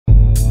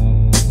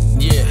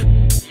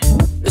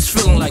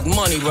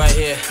money right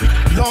here.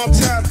 Long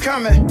time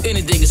coming.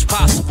 Anything is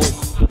possible.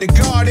 The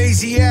God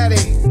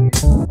Asiatic.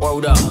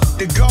 Word up.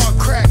 The God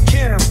Crack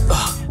Kim.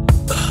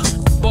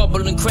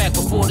 Bubble and crack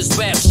before this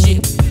rap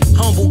shit.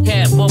 Humble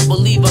cat, but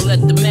believe I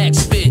let the max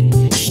spit.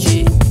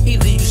 Shit.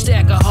 Either you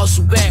stack or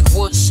hustle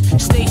backwards.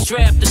 Stay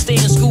strapped to stay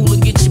in school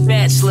and get your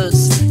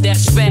bachelor's.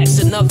 That's facts,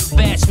 another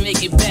batch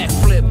make it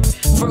backflip.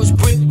 First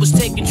brick was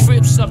taking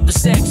trips up the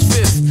Saks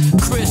Fifth.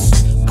 Chris,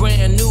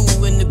 brand new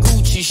in the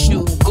Gucci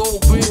shoe.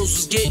 Gold grills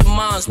was getting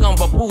mines done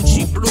by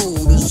Gucci Blue.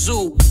 The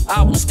zoo,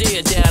 I was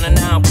there down in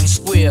Albany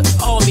Square.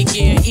 Army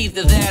gear,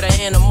 either that or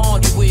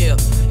Anamani wear.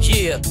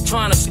 Yeah,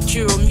 trying to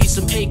secure me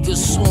some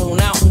acres soon.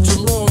 Out in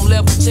Tulum,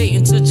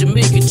 levitating to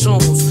Jamaican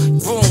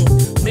tunes. Room,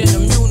 been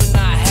immune to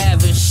not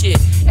having shit.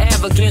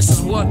 Arrogance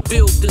is what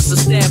built this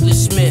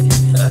establishment.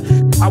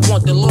 I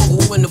want the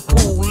logo in the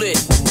pool lit.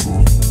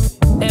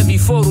 Every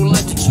photo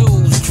let the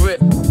jewels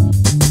drip.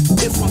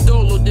 If I'm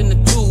dolo, then the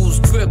tools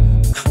drip.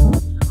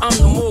 I'm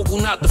the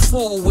mogul, not the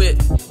fool with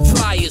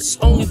flyers.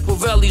 Only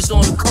Pirellis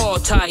on the car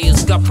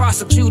tires. Got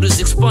prosecutors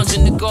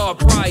expunging the guard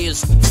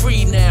priors.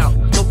 Free now,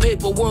 no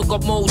paperwork,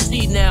 I'm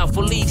OG now.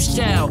 Philippe's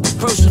child,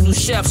 personal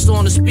chefs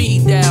on the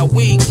speed dial.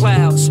 Weed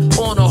clouds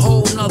on a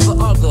whole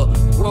nother other.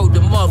 Road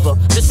to mother,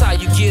 this how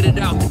you get it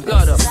out the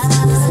gutter. This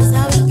is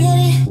how we get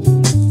it.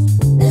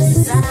 This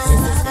is how we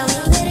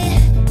get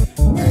it.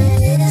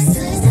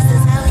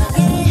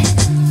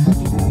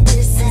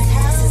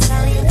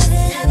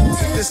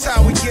 This is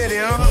how we get it,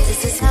 huh?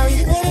 This is how we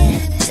get it.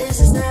 This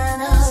is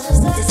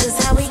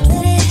how we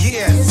get it.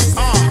 Yeah, This is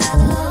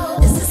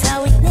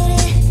how we get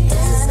it.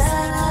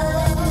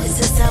 This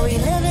is how we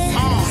live it.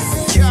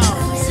 yo.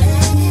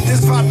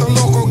 This Vato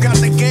Loco got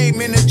the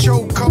game in a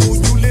chokehold.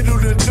 You little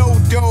to no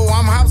dough.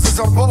 I'm houses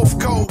on both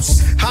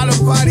coasts.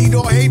 Hotter bodied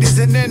or haters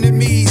and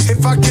enemies.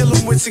 If I kill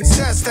them with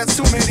success, that's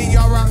too many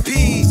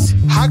RIPs.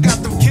 I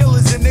got them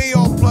killers and they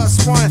all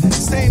 +1.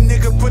 Same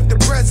nigga put the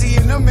Prezi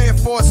in them Air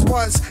Force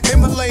Ones.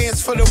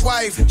 Himalayans for the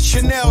wife,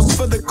 Chanel's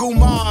for the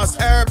Kumars.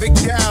 Arabic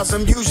gals,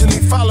 I'm usually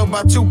followed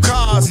by 2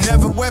 cars.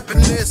 Never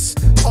weaponless,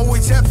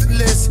 always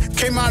effortless.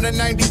 Came out in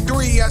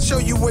 '93, I show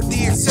you what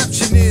the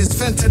exception is.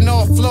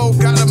 Fentanyl flow,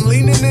 got them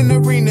leaning in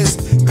arenas.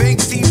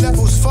 Banksy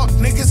levels, fuck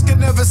niggas can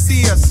never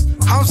see us.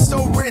 I'm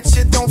so rich,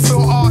 it don't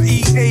feel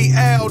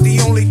REAL. The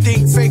only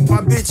thing fake,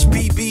 my bitch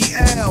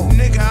BBL.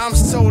 Nigga, I'm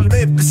so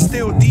lit, but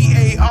still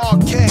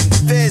DARK.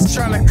 Feds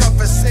tryna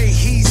cover, say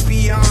he's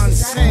beyond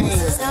sane.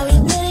 This is how we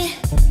get it.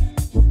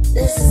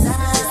 This is how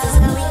we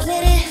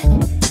get it.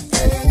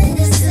 This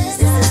is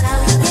how we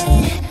get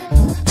it.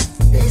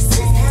 This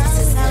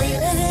is how we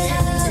live it.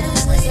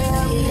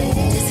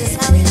 This is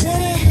how we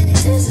get it.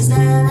 This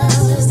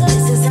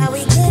is how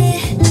we get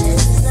it.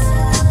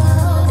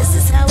 This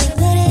is how we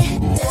get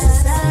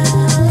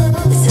it.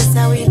 This is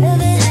how we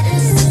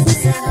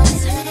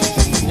live it.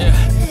 Yeah.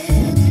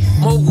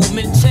 Mogul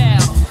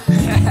mental.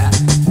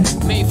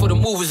 Made for the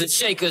movers and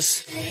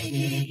shakers.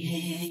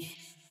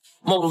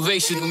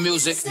 Motivational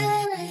music.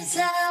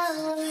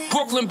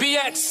 Brooklyn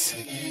BX.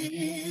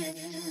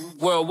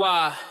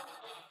 Worldwide.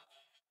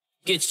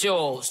 Get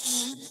yours.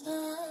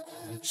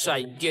 That's how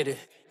you get it.